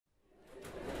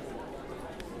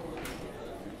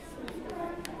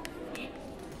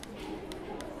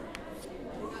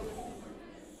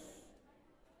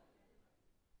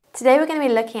Today we're going to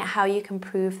be looking at how you can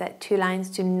prove that two lines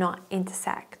do not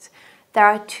intersect. There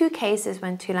are two cases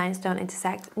when two lines don't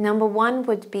intersect. Number one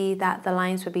would be that the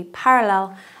lines would be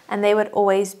parallel and they would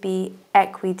always be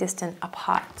equidistant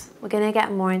apart. We're going to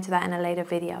get more into that in a later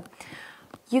video.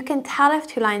 You can tell if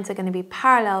two lines are going to be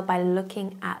parallel by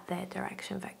looking at their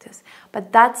direction vectors,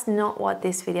 but that's not what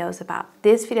this video is about.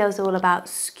 This video is all about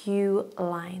skew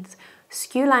lines.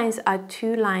 Skew lines are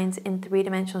two lines in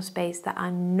three-dimensional space that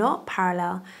are not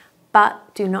parallel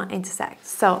but do not intersect.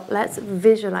 So let's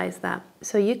visualize that.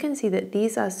 So you can see that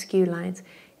these are skew lines.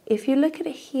 If you look at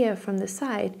it here from the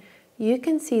side, you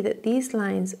can see that these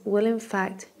lines will in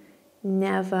fact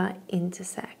never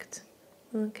intersect.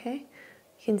 Okay?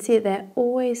 You can see they're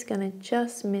always going to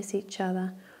just miss each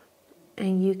other,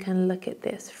 and you can look at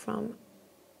this from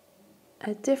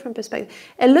a different perspective.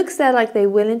 It looks there like they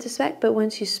will intersect, but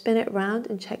once you spin it around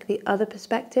and check the other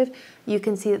perspective, you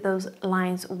can see that those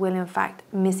lines will in fact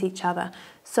miss each other.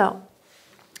 So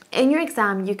in your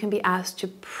exam, you can be asked to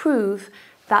prove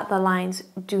that the lines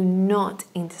do not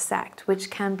intersect, which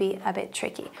can be a bit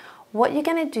tricky. What you're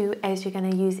going to do is you're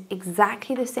going to use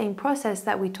exactly the same process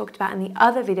that we talked about in the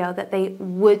other video, that they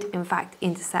would in fact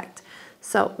intersect.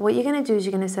 So what you're going to do is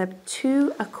you're going to set up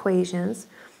two equations,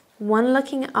 one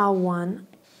looking at R1.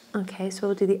 Okay, so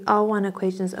we'll do the R1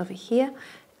 equations over here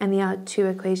and the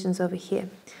R2 equations over here.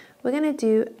 We're going to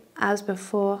do, as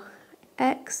before,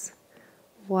 X,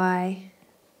 Y,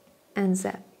 and Z.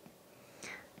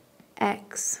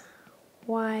 X,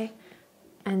 Y,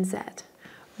 and Z.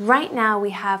 Right now we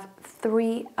have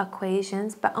three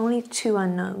equations, but only two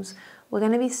unknowns. We're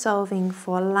going to be solving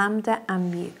for lambda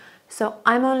and mu. So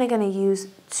I'm only going to use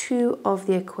two of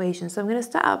the equations. So I'm going to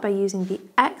start out by using the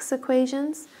X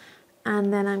equations,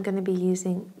 and then I'm going to be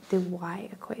using the Y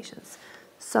equations.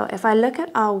 So if I look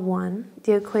at R1,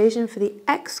 the equation for the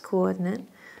X coordinate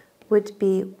would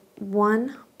be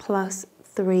 1 plus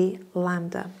 3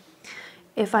 lambda.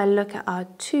 If I look at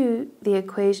R2, the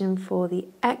equation for the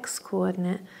X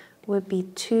coordinate would be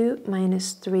 2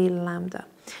 minus 3 lambda.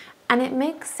 And it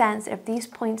makes sense, if these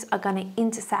points are going to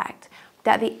intersect,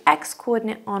 that the X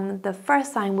coordinate on the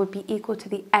first line would be equal to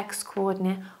the X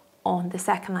coordinate on the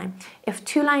second line. If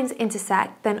two lines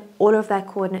intersect, then all of their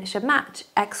coordinates should match: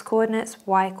 X coordinates,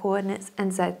 Y coordinates,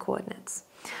 and Z coordinates.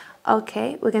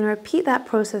 Okay, we're going to repeat that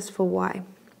process for Y.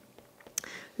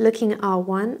 Looking at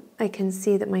R1, I can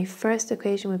see that my first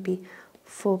equation would be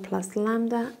 4 plus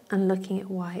lambda, and looking at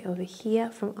Y over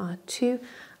here from R2,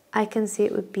 I can see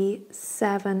it would be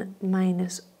 7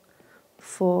 minus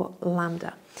 4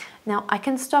 lambda. Now I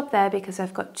can stop there because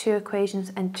I've got two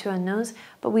equations and two unknowns,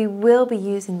 but we will be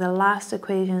using the last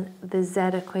equation, the Z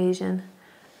equation,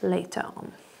 later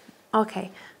on.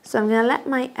 Okay, so I'm going to let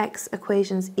my X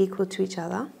equations equal to each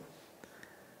other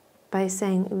by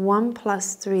saying 1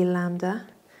 plus 3 lambda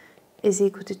is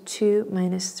equal to 2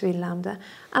 minus 3 lambda.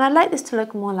 And I'd like this to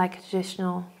look more like a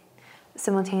traditional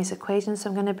simultaneous equation, so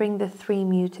I'm going to bring the 3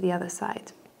 mu to the other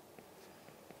side.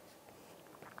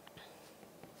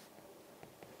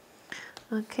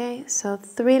 Okay, so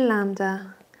 3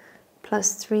 lambda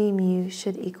plus 3 mu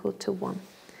should equal to 1.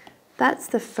 That's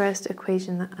the first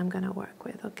equation that I'm going to work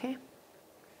with, okay?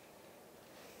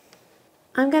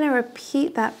 I'm going to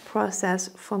repeat that process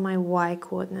for my Y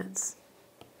coordinates.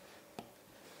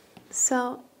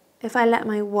 So if I let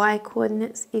my Y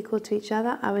coordinates equal to each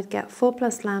other, I would get 4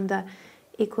 plus lambda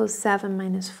equals 7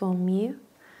 minus 4 mu.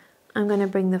 I'm going to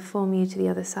bring the 4 mu to the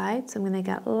other side, so I'm going to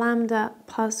get lambda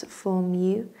plus 4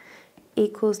 mu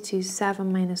equals to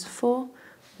 7 minus 4,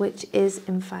 which is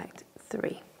in fact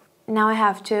 3. Now I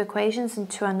have two equations and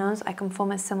two unknowns. I can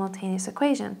form a simultaneous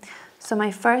equation. So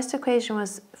my first equation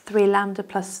was 3 lambda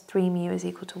plus 3 mu is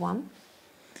equal to 1.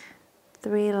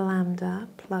 3 lambda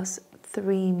plus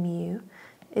 3 mu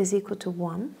is equal to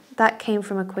 1. That came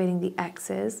from equating the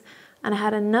x's. And I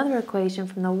had another equation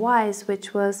from the y's,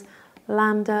 which was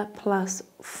lambda plus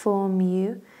 4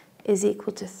 mu is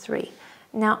equal to 3.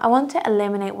 Now I want to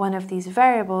eliminate one of these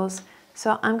variables,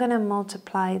 so I'm going to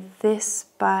multiply this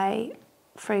by,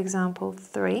 for example,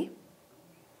 3.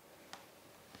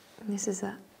 This is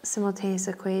a simultaneous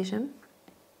equation.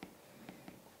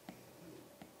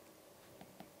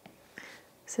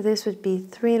 So this would be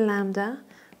 3 lambda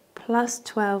plus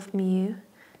 12 mu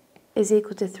is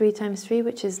equal to 3 times 3,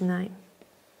 which is 9.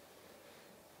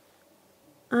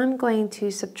 I'm going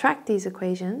to subtract these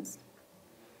equations.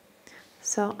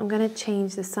 So I'm going to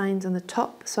change the signs on the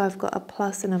top, so I've got a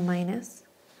plus and a minus.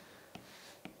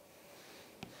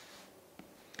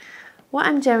 What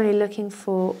I'm generally looking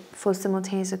for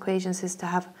simultaneous equations is to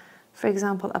have, for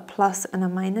example, a plus and a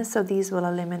minus, so these will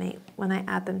eliminate when I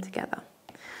add them together.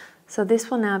 So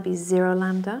this will now be 0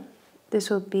 lambda, this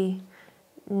will be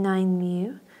 9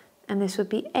 mu, and this would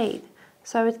be 8.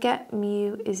 So I would get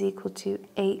mu is equal to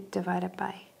 8 divided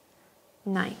by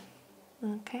 9.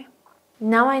 Okay.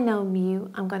 Now I know mu,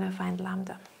 I'm going to find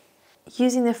lambda.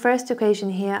 Using the first equation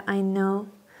here, I know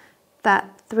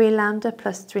that 3 lambda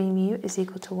plus 3 mu is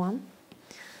equal to 1.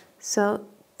 So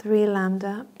 3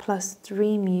 lambda plus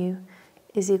 3 mu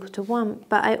is equal to 1.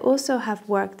 But I also have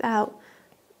worked out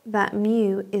that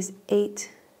mu is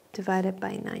 8 divided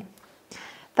by 9.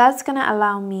 That's going to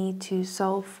allow me to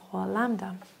solve for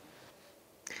lambda.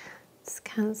 Let's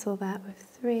cancel that with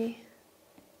 3.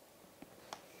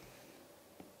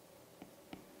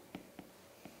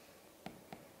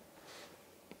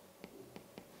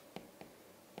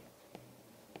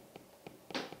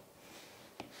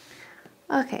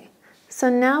 Okay, so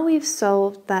now we've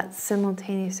solved that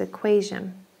simultaneous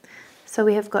equation. So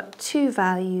we have got two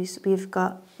values. We've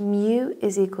got mu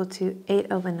is equal to 8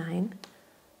 over 9,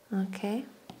 okay,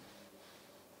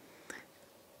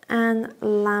 and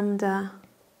lambda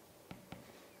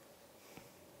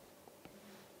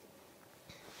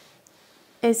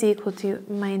is equal to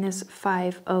minus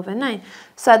 5 over 9.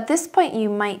 So at this point you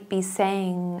might be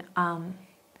saying,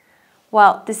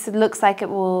 well, this looks like it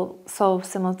will solve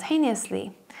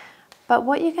simultaneously. But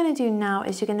what you're going to do now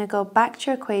is you're going to go back to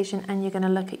your equation and you're going to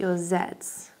look at your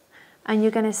z's. And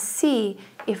you're going to see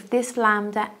if this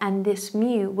lambda and this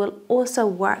mu will also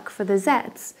work for the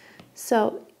z's.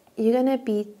 So you're going to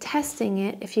be testing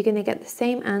it if you're going to get the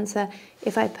same answer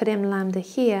if I put in lambda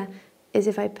here as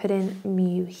if I put in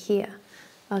mu here.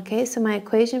 Okay, so my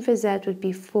equation for z would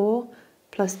be 4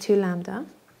 plus 2 lambda.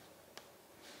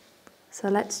 So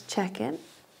let's check it.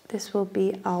 This will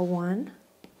be our 1.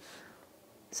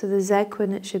 So the z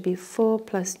coordinate should be 4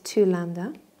 plus 2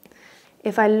 lambda.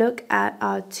 If I look at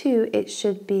our 2, it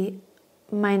should be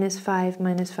minus 5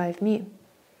 mu.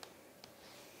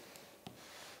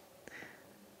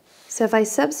 So if I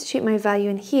substitute my value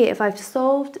in here, if I've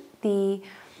solved the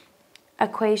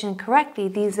equation correctly,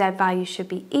 these z values should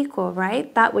be equal,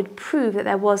 right? That would prove that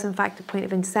there was in fact a point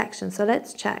of intersection. So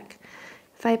let's check.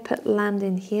 If I put lambda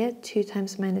in here, 2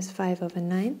 times minus 5 over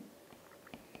 9.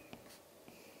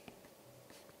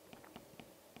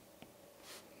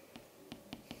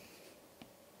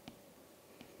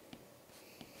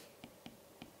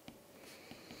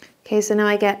 Okay, so now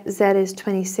I get z is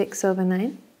 26 over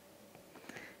 9.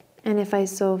 And if I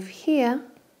solve here,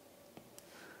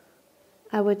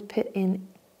 I would put in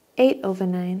 8 over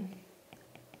 9.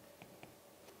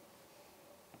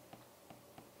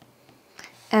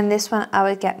 And this one, I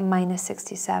would get minus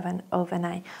 67 over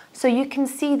 9. So you can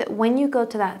see that when you go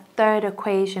to that third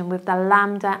equation with the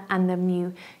lambda and the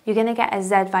mu, you're going to get a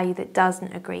z value that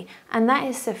doesn't agree. And that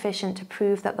is sufficient to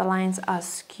prove that the lines are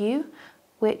skew,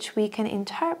 which we can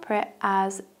interpret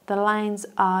as the lines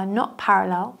are not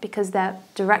parallel because their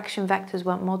direction vectors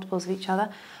weren't multiples of each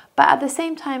other, but at the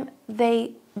same time,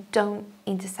 they don't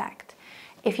intersect.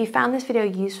 If you found this video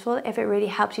useful, if it really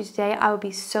helped you today, I would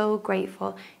be so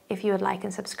grateful if you would like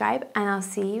and subscribe, and I'll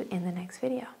see you in the next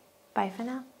video. Bye for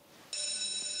now.